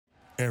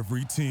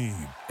Every team,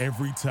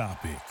 every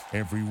topic,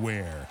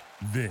 everywhere.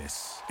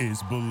 This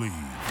is Believe.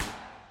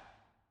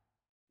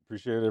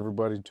 Appreciate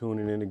everybody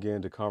tuning in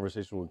again to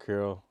Conversation with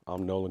Carroll.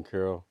 I'm Nolan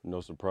Carroll.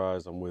 No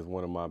surprise, I'm with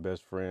one of my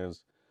best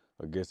friends,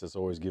 a guest that's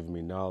always giving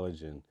me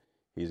knowledge, and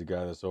he's a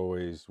guy that's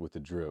always with the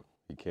drip.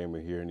 He came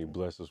in here and he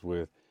blessed us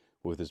with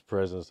his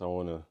presence. I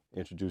want to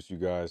introduce you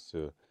guys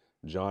to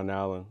John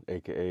Allon,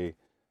 a.k.a.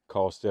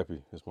 Call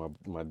Steppy. It's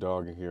my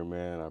dog in here,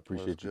 man. I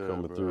appreciate you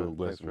coming through and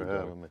blessing me. Thanks for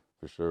having me.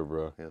 For sure,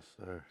 bro. Yes,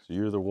 sir. So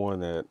you're the one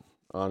that,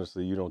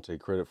 honestly, you don't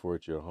take credit for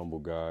it. You're a humble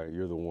guy.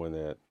 You're the one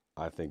that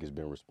I think has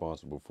been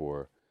responsible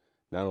for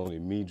not only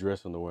me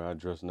dressing the way I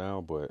dress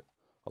now, but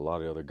a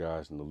lot of other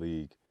guys in the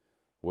league.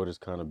 What has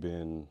kind of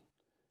been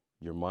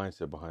your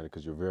mindset behind it?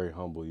 Because you're very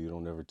humble. You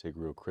don't ever take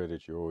real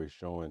credit. You're always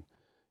showing,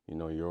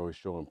 you're always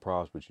showing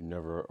props, but you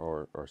never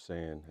are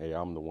saying, hey,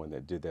 I'm the one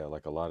that did that.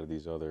 Like a lot of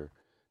these other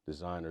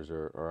designers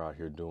are out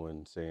here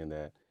doing, saying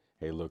that,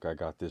 hey, look, I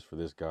got this for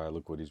this guy.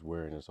 Look what he's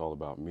wearing. It's all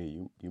about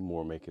me. You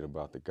more make it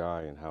about the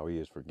guy and how he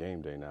is for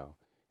game day now.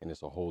 And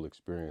it's a whole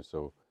experience.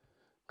 So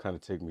kind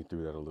of take me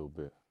through that a little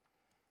bit.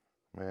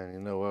 Man, you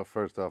know what?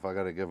 First off, I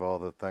got to give all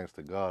the thanks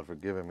to God for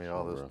giving me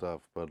all this bro.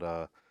 stuff. But,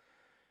 I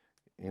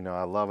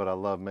love it. I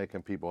love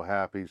making people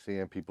happy,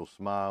 seeing people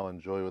smile,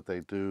 enjoy what they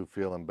do,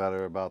 feeling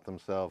better about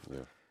themselves.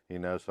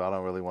 Yeah. So I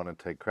don't really want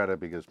to take credit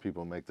because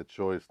people make the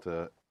choice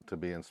to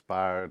be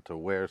inspired, to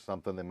wear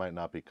something they might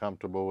not be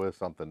comfortable with,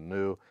 something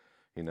new.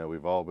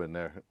 We've all been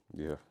there.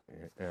 Yeah.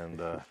 And,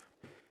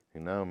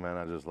 man,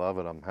 I just love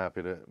it. I'm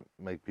happy to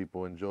make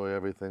people enjoy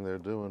everything they're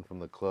doing, from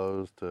the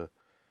clothes to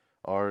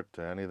art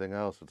to anything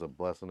else. It's a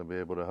blessing to be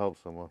able to help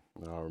someone.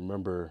 I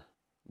remember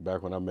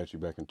back when I met you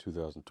back in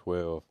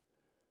 2012,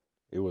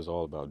 it was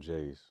all about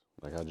J's.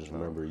 Like I just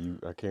remember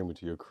I came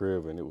into your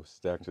crib and it was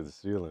stacked to the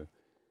ceiling.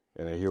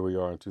 And then here we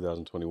are in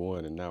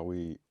 2021, and now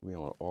we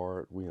on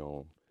art, we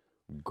on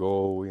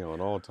gold, we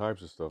on all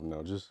types of stuff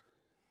now. Just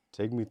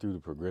take me through the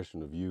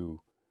progression of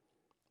you,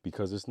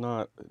 because it's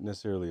not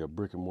necessarily a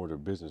brick and mortar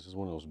business. It's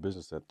one of those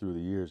businesses that through the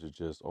years it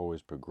just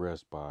always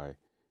progressed by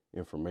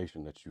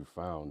information that you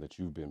found that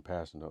you've been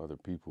passing to other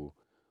people.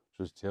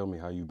 Just tell me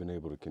how you've been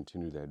able to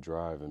continue that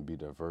drive and be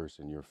diverse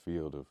in your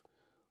field of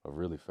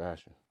really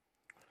fashion.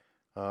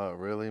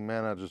 Really,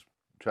 man, I just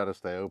try to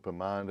stay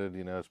open-minded,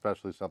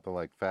 especially something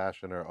like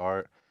fashion or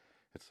art.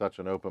 It's such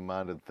an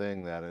open-minded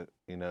thing that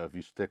if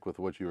you stick with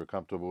what you were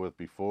comfortable with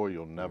before,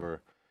 you'll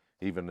never,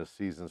 even the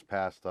seasons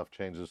past, stuff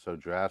changes so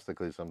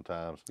drastically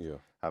sometimes. Yeah.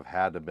 I've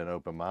had to been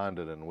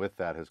open-minded, and with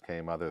that has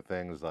came other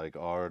things like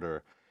art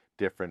or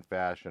different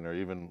fashion, or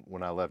even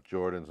when I left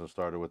Jordan's and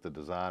started with the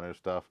designer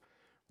stuff,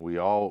 we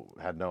all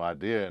had no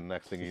idea, and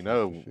next thing you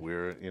know,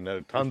 we're,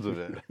 tons of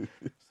it.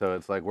 So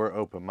it's like we're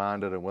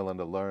open-minded and willing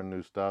to learn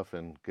new stuff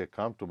and get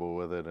comfortable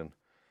with it, and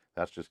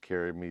that's just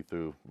carried me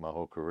through my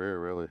whole career,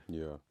 really.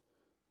 Yeah.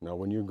 Now,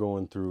 when you're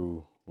going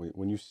through,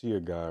 when you see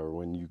a guy or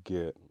when you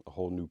get a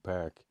whole new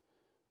pack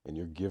and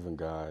you're giving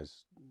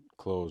guys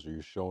clothes or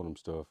you're showing them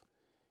stuff,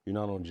 you're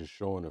not only just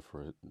showing it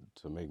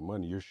to make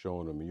money, you're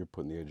showing them and you're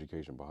putting the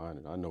education behind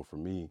it. I know for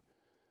me,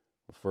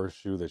 the first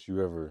shoe that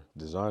you ever,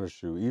 designer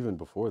shoe, even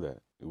before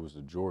that, it was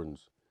the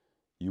Jordans.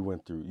 You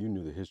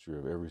knew the history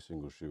of every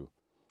single shoe.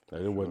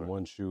 Like, there wasn't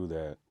one shoe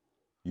that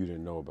you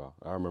didn't know about.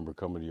 I remember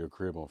coming to your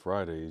crib on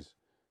Fridays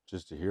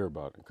just to hear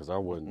about it, because I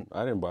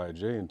didn't buy a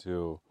J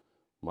until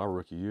my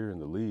rookie year in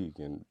the league.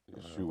 And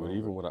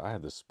when I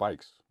had the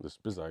spikes, the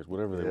Spizikes,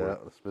 whatever they were. Yeah,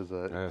 the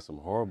Spizike. I had some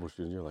horrible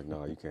shoes, and you're like,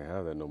 no, you can't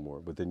have that no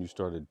more. But then you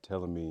started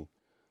telling me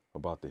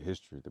about the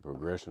history, the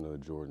progression of the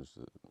Jordans,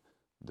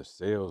 the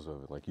sales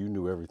of it. Like, you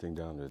knew everything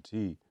down to the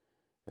T,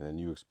 and then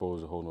you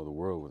exposed a whole nother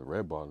world with the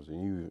red bottoms,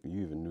 and you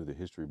even knew the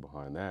history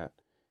behind that.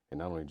 And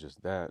not only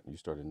just that, you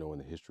started knowing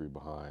the history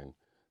behind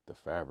the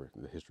fabric,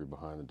 the history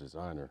behind the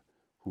designer,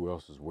 who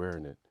else is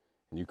wearing it.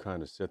 And you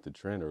kind of set the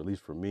trend, or at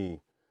least for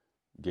me,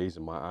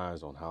 gazing my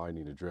eyes on how I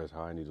need to dress,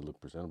 how I need to look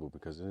presentable,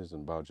 because it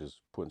isn't about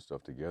just putting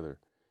stuff together.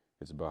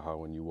 It's about how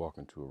when you walk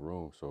into a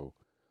room. So,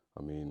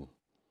 I mean,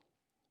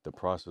 the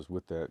process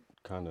with that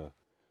kind of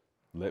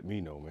let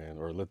me know, man,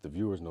 or let the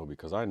viewers know,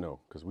 because I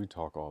know, because we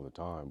talk all the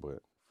time.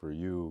 But for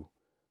you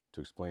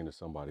to explain to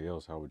somebody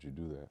else, how would you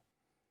do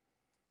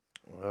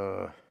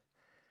that?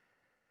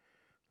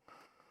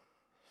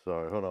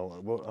 Sorry, hold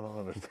on. Well, I don't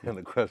understand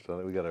the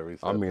question. We got to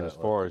reset. I mean, as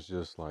far as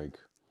just like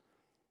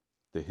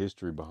the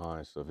history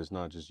behind stuff, it's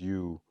not just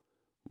you.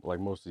 Like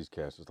most of these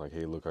cats, it's like,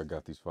 hey, look, I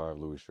got these 5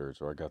 Louis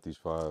shirts, or I got these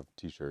 5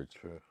 T-shirts.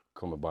 True.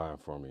 Come and buy them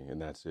for me,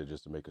 and that's it,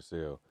 just to make a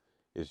sale.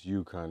 It's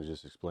you kind of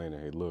just explaining,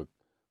 hey, look,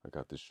 I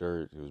got this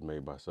shirt. It was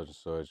made by such and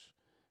such.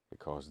 It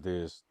costs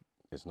this.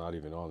 It's not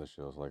even on the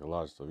shelves. Like a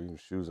lot of stuff, even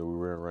shoes that we're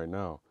wearing right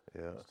now,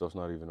 stuff's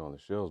not even on the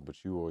shelves,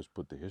 but you always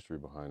put the history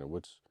behind it.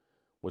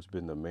 What's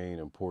been the main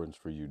importance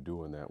for you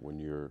doing that when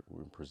you're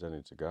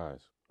presenting to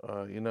guys?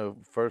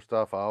 First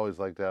off, I always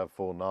like to have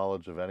full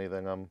knowledge of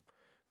anything I'm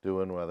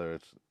doing, whether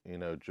it's,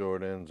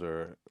 Jordans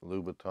or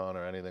Louboutin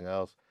or anything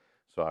else.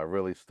 So I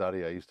really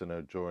study. I used to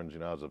know Jordans,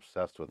 I was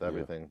obsessed with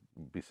everything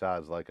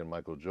besides liking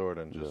Michael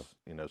Jordan, just,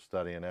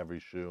 studying every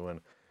shoe and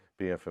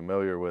being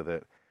familiar with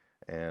it.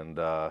 And,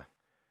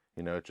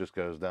 you know, it just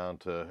goes down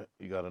to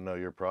you got to know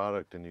your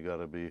product and you got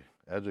to be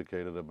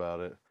educated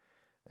about it.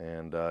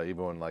 And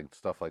even when like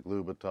stuff like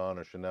Louboutin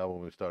or Chanel,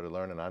 when we started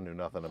learning, I knew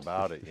nothing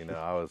about it. You know,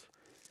 I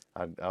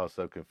was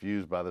so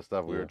confused by the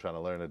stuff. We were trying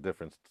to learn the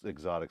different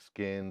exotic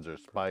skins or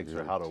spikes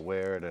or how to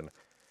wear it. And,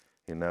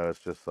 you know, it's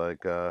just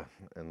like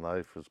in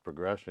life is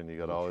progression. You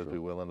got to always be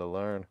willing to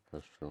learn.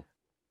 That's true.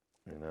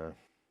 You know.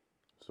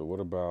 So what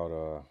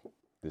about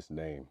this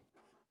name,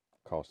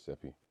 called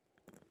Seppi?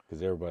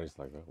 Because everybody's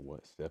like,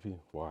 what, Seppi?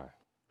 Why?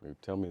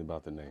 Tell me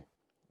about the name.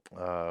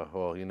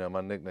 Well, you know,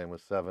 my nickname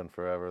was Seven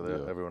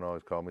forever. Everyone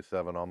always called me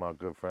Seven. All my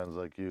good friends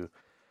like you.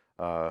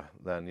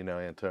 Then, you know,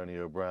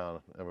 Antonio Brown,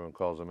 everyone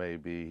calls him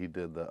AB. He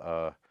did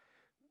the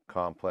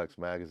Complex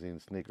magazine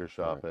sneaker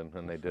shopping,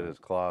 and they did his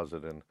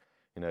closet. And,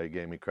 you know, he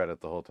gave me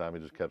credit the whole time.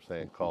 He just kept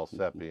saying, call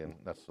Seppi, and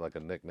that's like a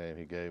nickname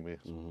he gave me.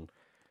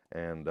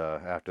 And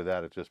after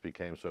that, it just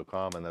became so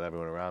common that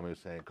everyone around me was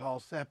saying,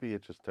 call Seppi.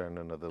 It just turned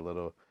into the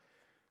little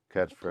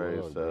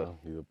catchphrase. So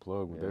he's a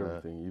plug with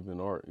everything, even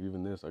art,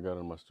 even this. I got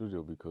in my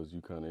studio because you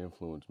kind of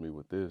influenced me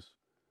with this.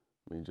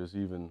 I mean, just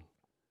even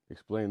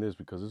explain this,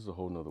 because this is a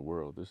whole nother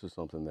world. This is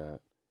something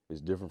that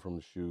is different from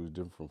the shoes,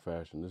 different from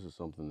fashion. This is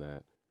something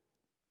that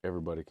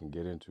everybody can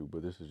get into,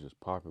 but this is just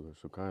popular.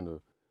 So kind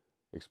of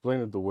explain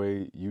it the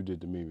way you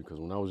did to me, because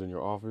when I was in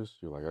your office,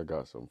 you're like, I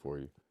got something for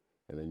you.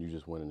 And then you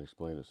just went and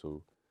explained it.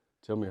 So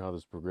tell me how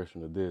this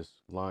progression of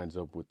this lines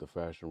up with the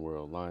fashion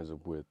world, lines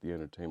up with the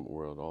entertainment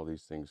world, all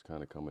these things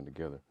kind of coming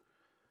together.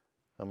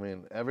 I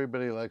mean,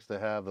 everybody likes to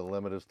have the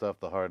limited stuff,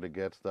 the hard to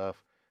get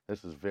stuff.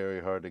 This is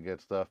very hard to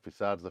get stuff.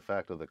 Besides the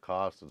fact of the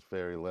cost, it's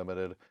very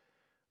limited.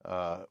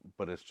 But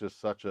it's just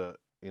such a,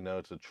 you know,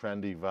 it's a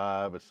trendy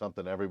vibe. It's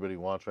something everybody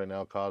wants right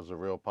now. Cause a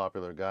real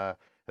popular guy.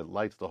 It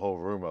lights the whole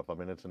room up. I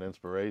mean, it's an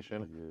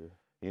inspiration. Yeah.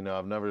 You know,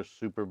 I've never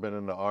super been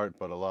into art,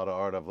 but a lot of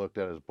art I've looked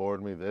at has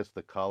bored me.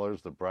 The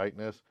colors, the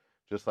brightness,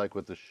 just like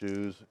with the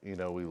shoes, you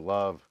know, we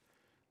love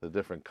the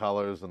different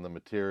colors and the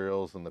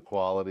materials and the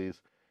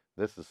qualities.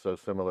 This is so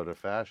similar to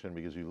fashion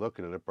because you look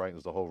at it, it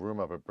brightens the whole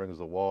room up. It brings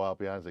the wall out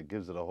behind it. It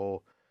gives it a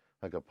whole,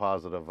 like a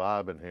positive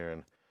vibe in here.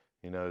 And,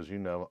 you know, as you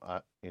know,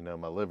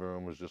 my living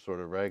room was just sort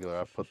of regular.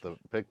 I put the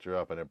picture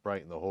up and it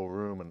brightened the whole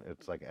room, and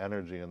it's like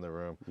energy in the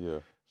room. Yeah.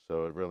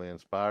 So it really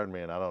inspired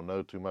me, and I don't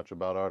know too much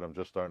about art. I'm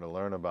just starting to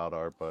learn about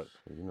art, but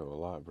you know a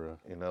lot, bro.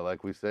 You know,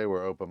 like we say,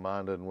 we're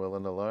open-minded and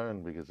willing to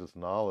learn because it's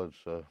knowledge.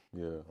 So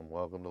yeah, I'm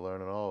welcome to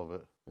learning all of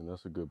it. And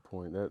that's a good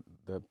point.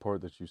 That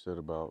part that you said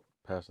about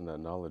passing that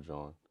knowledge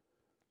on.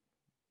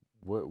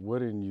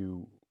 What in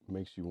you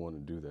makes you want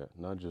to do that?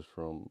 Not just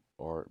from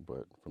art,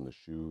 but from the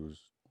shoes,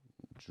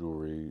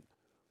 jewelry,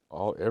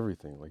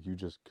 everything. Like, you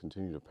just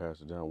continue to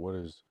pass it down. What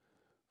is,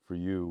 for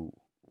you,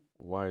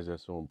 why is that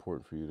so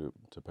important for you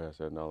to pass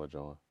that knowledge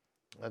on?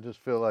 I just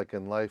feel like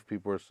in life,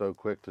 people are so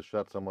quick to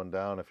shut someone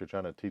down. If you're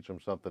trying to teach them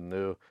something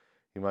new,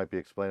 you might be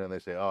explaining, and they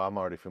say, oh, I'm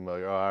already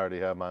familiar. Oh, I already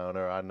have my own,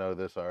 or I know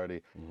this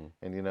already. Mm-hmm.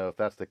 And, you know, if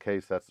that's the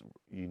case,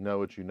 you know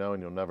what you know,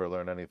 and you'll never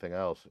learn anything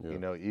else. Yeah. You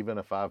know, even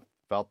if I've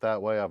felt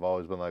that way, I've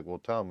always been like, well,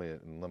 tell me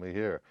and let me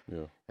hear.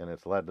 Yeah. And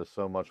it's led to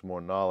so much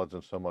more knowledge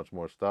and so much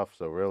more stuff.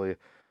 So really,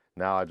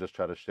 now I just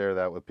try to share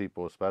that with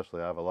people,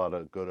 especially. I have a lot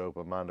of good,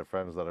 open-minded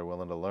friends that are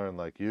willing to learn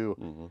like you,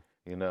 mm-hmm.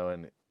 you know,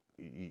 and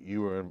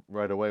you were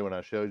right away when I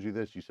showed you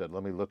this, you said,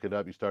 let me look it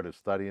up. You started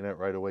studying it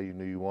right away. You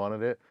knew you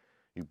wanted it.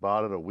 You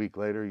bought it. A week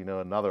later, you know,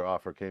 another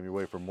offer came your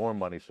way for more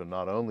money. So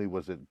not only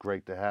was it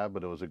great to have,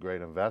 but it was a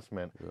great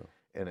investment. Yeah.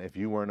 And if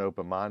you weren't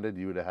open-minded,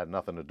 you would have had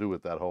nothing to do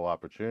with that whole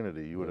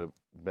opportunity. You would have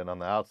been on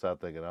the outside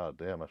thinking, oh,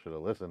 damn, I should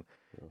have listened.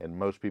 Yeah. And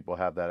most people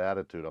have that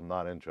attitude. I'm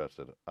not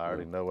interested. I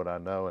already know what I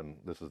know, and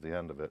this is the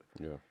end of it.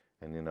 Yeah.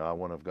 And, you know, I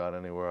wouldn't have got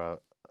anywhere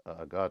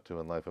I got to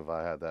in life if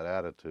I had that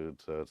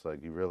attitude. So it's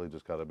like you really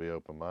just got to be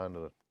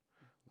open-minded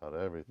about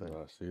everything.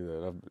 I see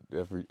that.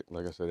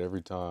 Like I said,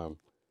 every time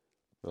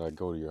that I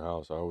go to your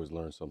house, I always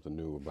learn something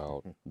new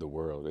about the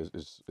world.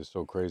 It's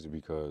so crazy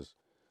because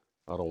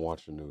I don't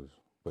watch the news,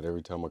 but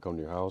every time I come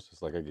to your house,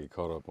 it's like I get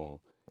caught up on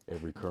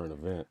every current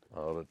event.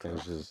 All the time. And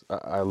it's just,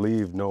 I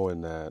leave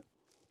knowing that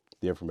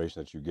the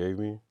information that you gave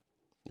me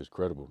is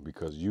credible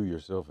because you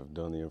yourself have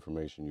done the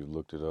information. You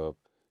looked it up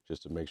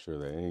just to make sure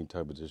that any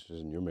type of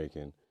decision you're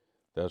making,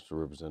 that's the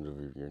representative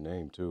of your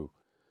name too.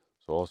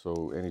 So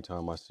also,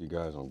 anytime I see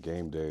guys on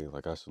game day,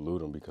 like, I salute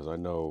them because I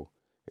know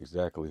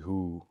exactly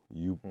who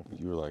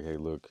you're like, hey,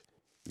 look,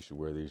 you should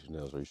wear these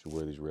Chanels, or you should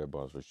wear these red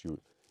bottoms, or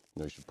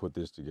you should put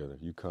this together.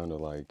 You kind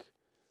of like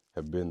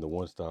have been the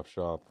one-stop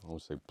shop, I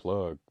won't say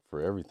plug,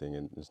 for everything.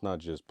 And it's not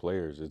just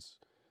players, it's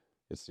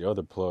the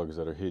other plugs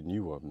that are hitting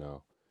you up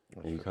now.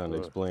 And you kind of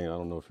explain, I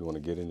don't know if you want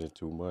to get into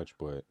too much,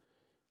 but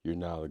you're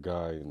now the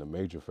guy in the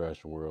major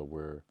fashion world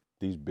where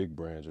these big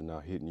brands are now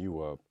hitting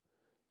you up,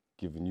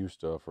 giving you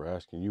stuff or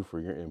asking you for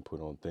your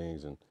input on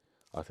things. And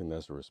I think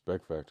that's a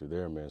respect factor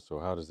there, man. So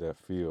how does that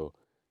feel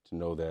to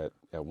know that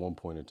at one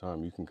point in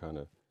time, you can kind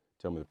of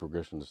tell me the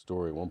progression of the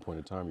story. At one point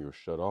in time, you were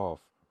shut off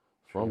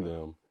from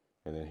them,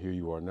 and then here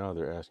you are now.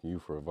 They're asking you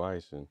for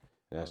advice and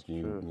asking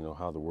you, you know,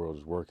 how the world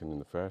is working in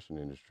the fashion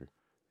industry.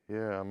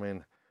 Yeah, I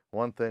mean,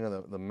 one thing,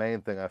 the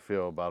main thing I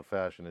feel about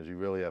fashion is you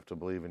really have to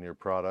believe in your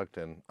product,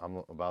 and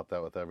I'm about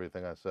that with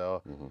everything I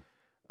sell. Mm-hmm.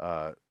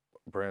 Uh,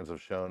 Brands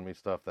have shown me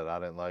stuff that I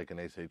didn't like, and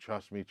they say,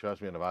 trust me,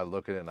 and if I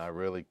look at it and I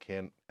really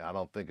can't, I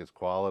don't think it's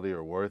quality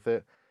or worth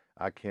it,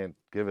 I can't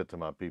give it to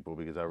my people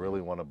because I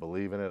really want to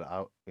believe in it.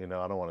 I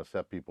don't want to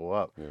set people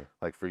up. Yeah.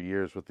 Like for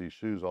years with these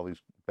shoes, all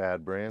these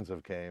bad brands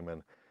have came,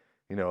 and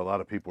a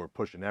lot of people are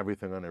pushing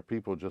everything on their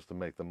people just to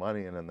make the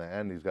money. And in the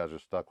end, these guys are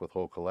stuck with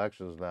whole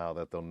collections now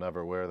that they'll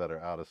never wear, that are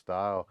out of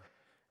style.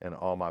 And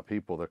all my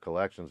people, their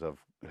collections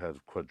has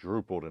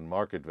quadrupled in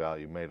market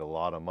value, made a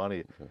lot of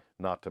money. Okay.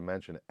 Not to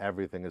mention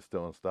everything is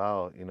still in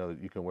style.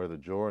 You can wear the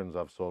Jordans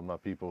I've sold my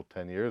people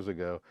 10 years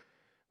ago.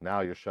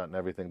 Now you're shutting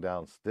everything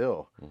down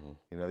still.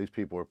 Mm-hmm. These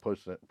people are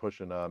pushing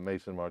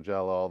Mason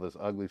Margiela, all this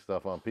ugly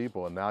stuff on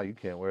people, and now you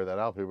can't wear that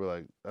out. People are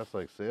like, that's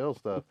like sales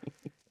stuff.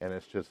 And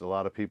it's just a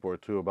lot of people are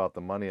too about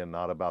the money and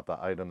not about the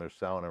item they're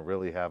selling, and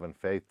really having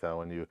faith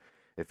telling you,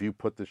 if you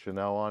put the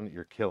Chanel on,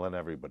 you're killing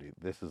everybody.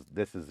 This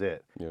is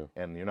it. Yeah.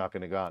 And you're not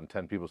going to go out and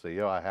 10 people say,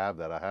 yo, I have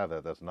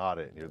that. That's not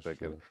it. And you're That's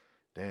thinking, true.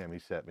 damn, he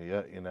set me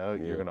up. Yeah.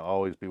 You're going to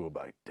always be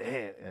like,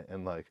 damn.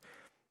 And like,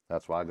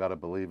 that's why I got to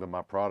believe in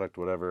my product,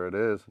 whatever it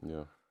is.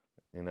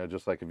 Yeah.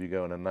 Just like if you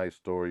go in a nice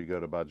store, you go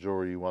to buy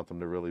jewelry, you want them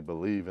to really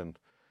believe in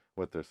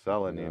what they're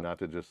selling you, not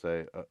to just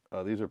say,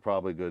 these are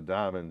probably good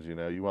diamonds.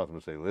 You want them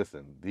to say,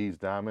 listen, these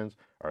diamonds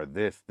are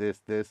this.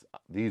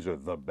 These are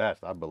the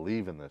best. I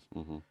believe in this.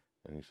 Mm-hmm.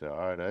 And you say, all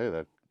right, hey,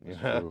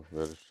 That's true.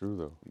 That is true,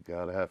 though. You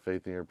got to have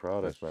faith in your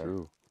product, That's man.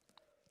 true.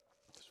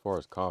 As far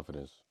as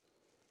confidence,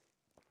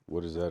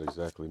 what does that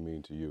exactly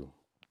mean to you?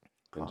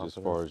 And just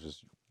as far as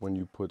just when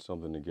you put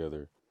something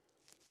together,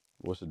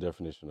 what's the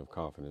definition of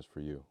confidence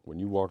for you? When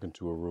you walk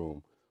into a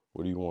room,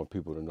 what do you want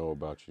people to know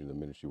about you the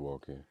minute you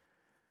walk in?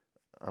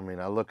 I mean,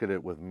 I look at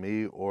it with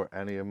me or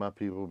any of my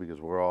people because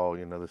we're all,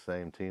 the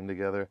same team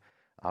together.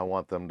 I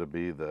want them to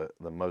be the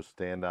most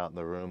standout in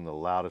the room, the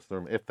loudest in the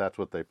room, if that's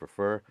what they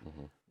prefer.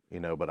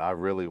 Mm-hmm. But I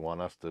really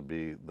want us to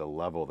be the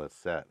level that's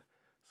set.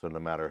 So no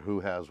matter who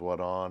has what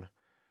on,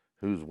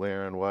 who's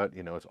wearing what,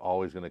 it's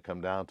always going to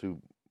come down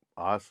to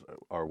us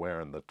are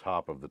wearing the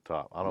top of the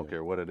top. I don't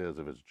care what it is,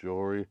 if it's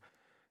jewelry,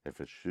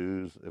 if it's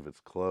shoes, if it's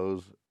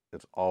clothes,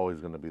 it's always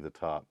going to be the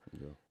top.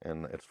 Yeah.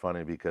 And it's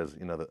funny because,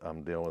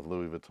 I'm dealing with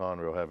Louis Vuitton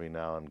real heavy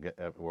now, and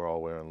we're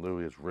all wearing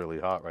Louis. It's really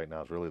hot right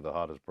now. It's really the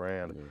hottest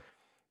brand. Yeah.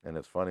 And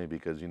it's funny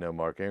because,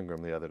 Mark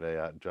Ingram, the other day,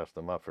 I dressed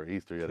him up for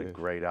Easter. He had a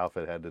great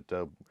outfit, head to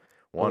toe.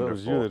 Wonderful. That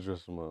was you that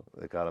dressed him up.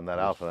 They got him that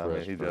outfit.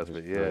 Fresh, I mean, he just,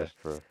 yeah.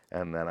 Fresh.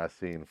 And then I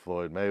seen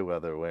Floyd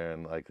Mayweather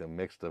wearing like a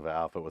mixed of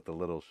outfit with the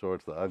little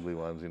shorts, the ugly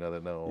ones,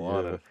 that no one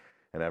wanted.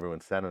 And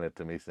everyone's sending it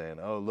to me saying,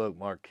 oh, look,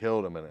 Mark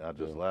killed him. And I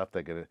just laughed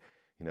thinking,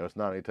 it's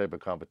not any type of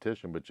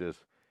competition, but just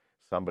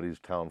somebody's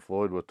telling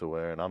Floyd what to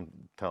wear, and I'm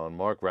telling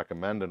Mark,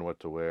 recommending what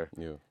to wear.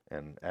 Yeah.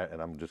 And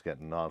I'm just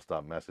getting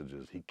nonstop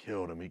messages. He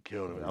killed him.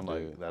 Oh, I'm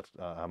like,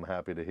 I'm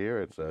happy to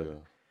hear it. So Yeah.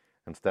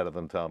 instead of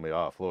them telling me,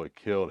 oh, Floyd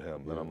killed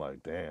him, then I'm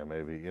like, damn,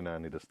 maybe, I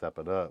need to step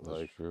it up. That's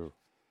like, true.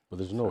 But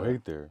there's no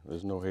hate there.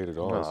 There's no hate at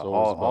all. No, It's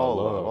always about all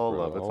love. all bro.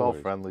 love. It's always.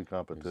 all friendly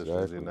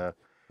competitions, Exactly.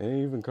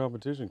 Ain't even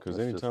competition, because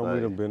It's just anytime we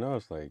done like- been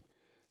us, like,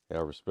 I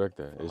respect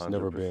that. It's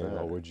never been, 100%.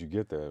 oh, where'd you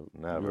get that?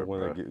 Never,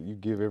 bro. You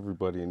give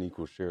everybody an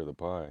equal share of the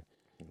pie.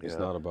 It's Yeah.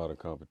 not about a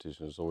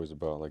competition. It's always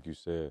about, like you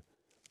said,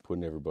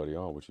 putting everybody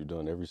on. What you've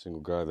done, every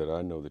single guy that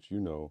I know that you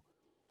know,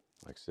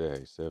 like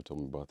say, Sev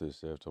told me about this,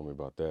 Sev told me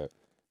about that,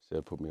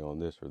 Sev put me on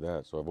this or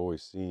that. So I've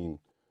always seen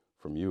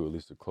from you, at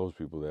least the close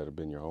people that have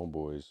been your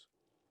homeboys,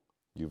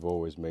 you've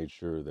always made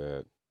sure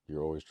that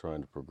you're always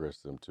trying to progress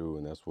them too.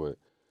 And that's why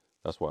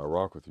I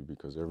rock with you,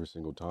 because every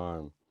single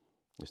time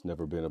it's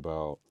never been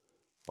about,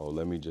 oh,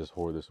 let me just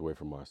hoard this away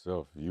for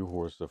myself. If you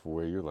hoard stuff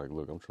away, you're like,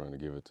 look, I'm trying to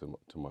give it to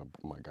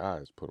my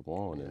guys, put them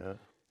on.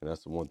 And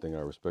that's the one thing I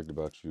respect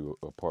about you,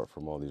 apart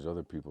from all these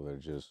other people that are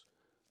just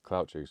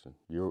clout chasing.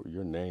 Your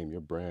name,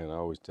 your brand, I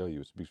always tell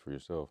you, it speaks for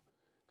yourself.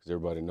 Because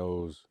everybody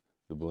knows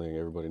the bling,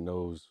 everybody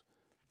knows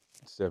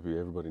Seppi,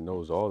 everybody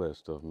knows all that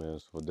stuff, man.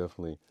 So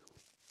definitely,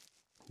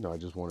 I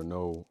just want to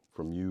know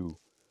from you,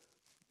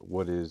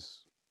 what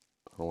is,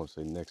 I don't want to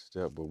say next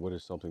step, but what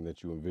is something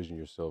that you envision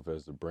yourself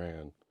as the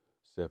brand,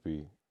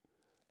 Seppi,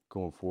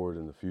 going forward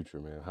in the future,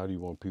 man? How do you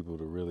want people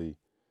to really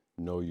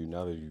know you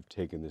now that you've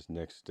taken this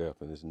next step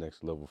and this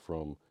next level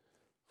from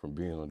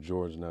being on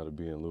George now to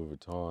being Louis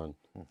Vuitton?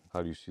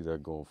 How do you see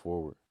that going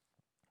forward?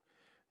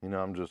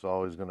 I'm just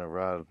always going to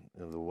ride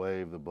the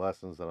wave, the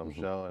blessings that I'm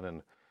showing,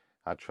 and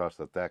I trust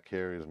that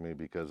carries me,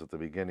 because at the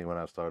beginning when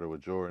I started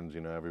with Jordans,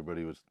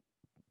 everybody was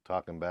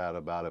talking bad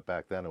about it.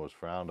 Back then it was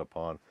frowned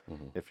upon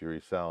if you're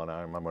reselling.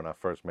 I remember when I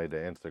first made the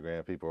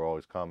Instagram, people were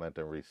always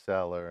commenting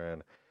reseller,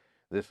 and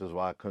this is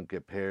why I couldn't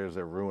get pairs,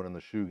 they're ruining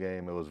the shoe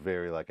game. It was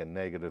very like a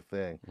negative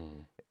thing.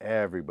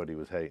 Everybody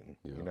was hating,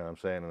 you know what I'm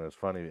saying? And it's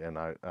funny, and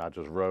I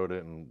just wrote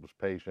it and was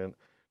patient,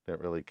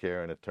 didn't really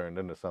care, and it turned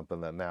into something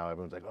that now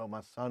everyone's like, oh,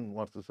 my son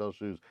wants to sell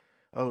shoes.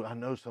 Oh, I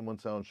know someone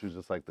selling shoes.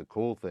 It's like the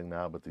cool thing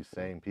now, but these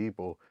same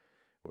people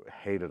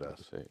hated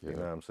us. You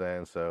know what I'm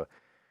saying? So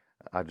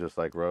I just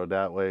like rode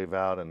that wave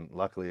out, and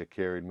luckily it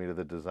carried me to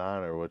the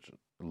designer, which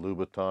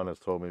Louboutin has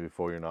told me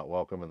before, you're not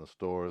welcome in the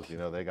stores. You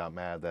know, they got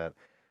mad that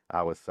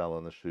I was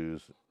selling the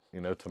shoes,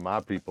 you know, to my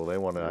people. They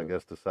want to, I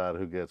guess, decide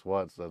who gets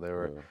what. So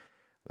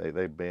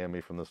they banned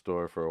me from the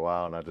store for a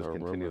while, and I just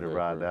continued to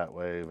ride that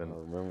wave. And I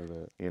remember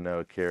that. You know,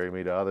 it carried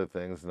me to other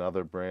things and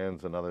other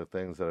brands and other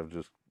things that have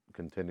just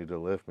continued to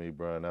lift me,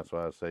 bro. And that's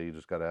why I say you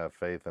just got to have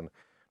faith and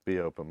be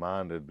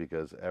open-minded,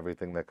 because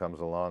everything that comes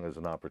along is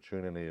an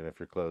opportunity. And if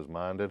you're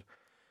closed-minded,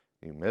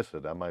 you miss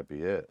it. That might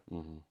be it.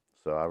 Mm-hmm.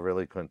 So I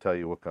really couldn't tell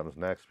you what comes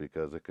next,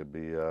 because it could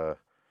be,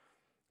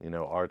 you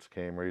know, arts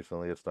came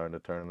recently. It's starting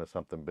to turn into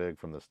something big,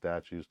 from the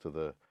statues to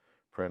the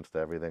prints to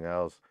everything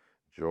else.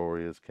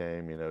 Jewelry has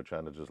came, you know,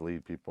 trying to just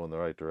lead people in the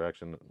right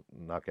direction,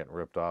 not getting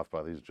ripped off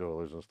by these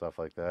jewelers and stuff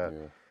like that.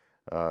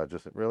 Yeah.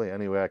 Just really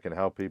any way I can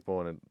help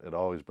people, and it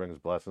always brings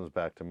blessings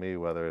back to me,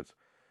 whether it's,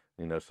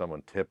 you know,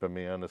 someone tipping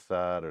me on the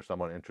side or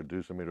someone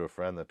introducing me to a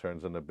friend that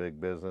turns into big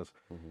business.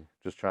 Mm-hmm.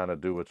 Just trying to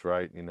do what's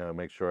right, you know,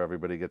 make sure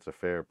everybody gets a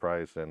fair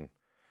price, and,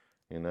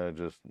 you know,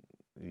 just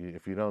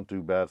if you don't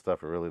do bad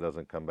stuff, it really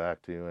doesn't come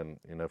back to you. And,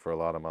 you know, for a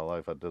lot of my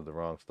life, I did the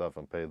wrong stuff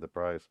and paid the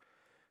price.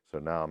 So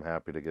now I'm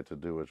happy to get to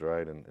do what's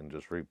right and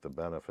just reap the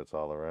benefits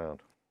all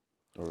around.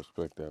 I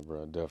respect that,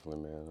 bro.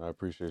 Definitely, man. I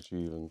appreciate you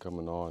even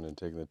coming on and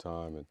taking the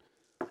time. And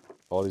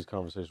all these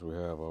conversations we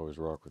have, I always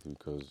rock with you,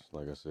 because,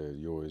 like I said,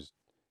 you always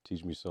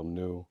teach me something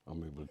new.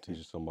 I'm able to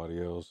teach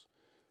somebody else,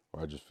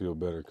 or I just feel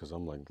better, because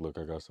I'm like, look,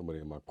 I got somebody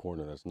in my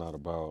corner that's not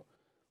about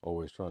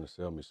always trying to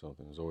sell me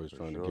something. It's always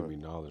trying to give me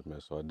knowledge, man.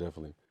 So I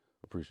definitely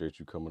appreciate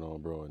you coming on,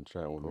 bro, and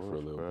chatting with me for a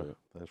little bit.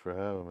 Thanks for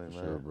having me,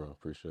 man. Sure, bro.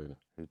 Appreciate it.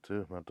 You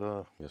too, my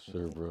dog. Yes,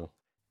 sir, bro.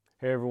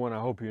 Hey, everyone.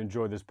 I hope you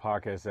enjoyed this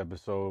podcast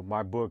episode.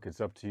 My book,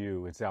 It's Up to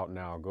You. It's out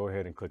now. Go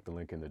ahead and click the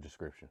link in the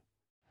description.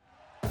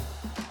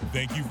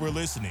 Thank you for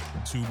listening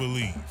to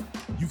Believe.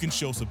 You can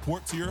show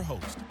support to your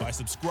host by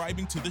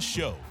subscribing to the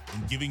show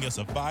and giving us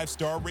a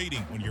 5-star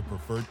rating on your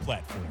preferred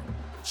platform.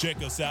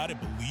 Check us out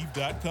at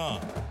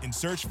Believe.com and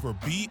search for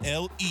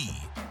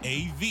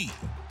BLEAV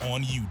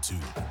on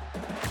YouTube.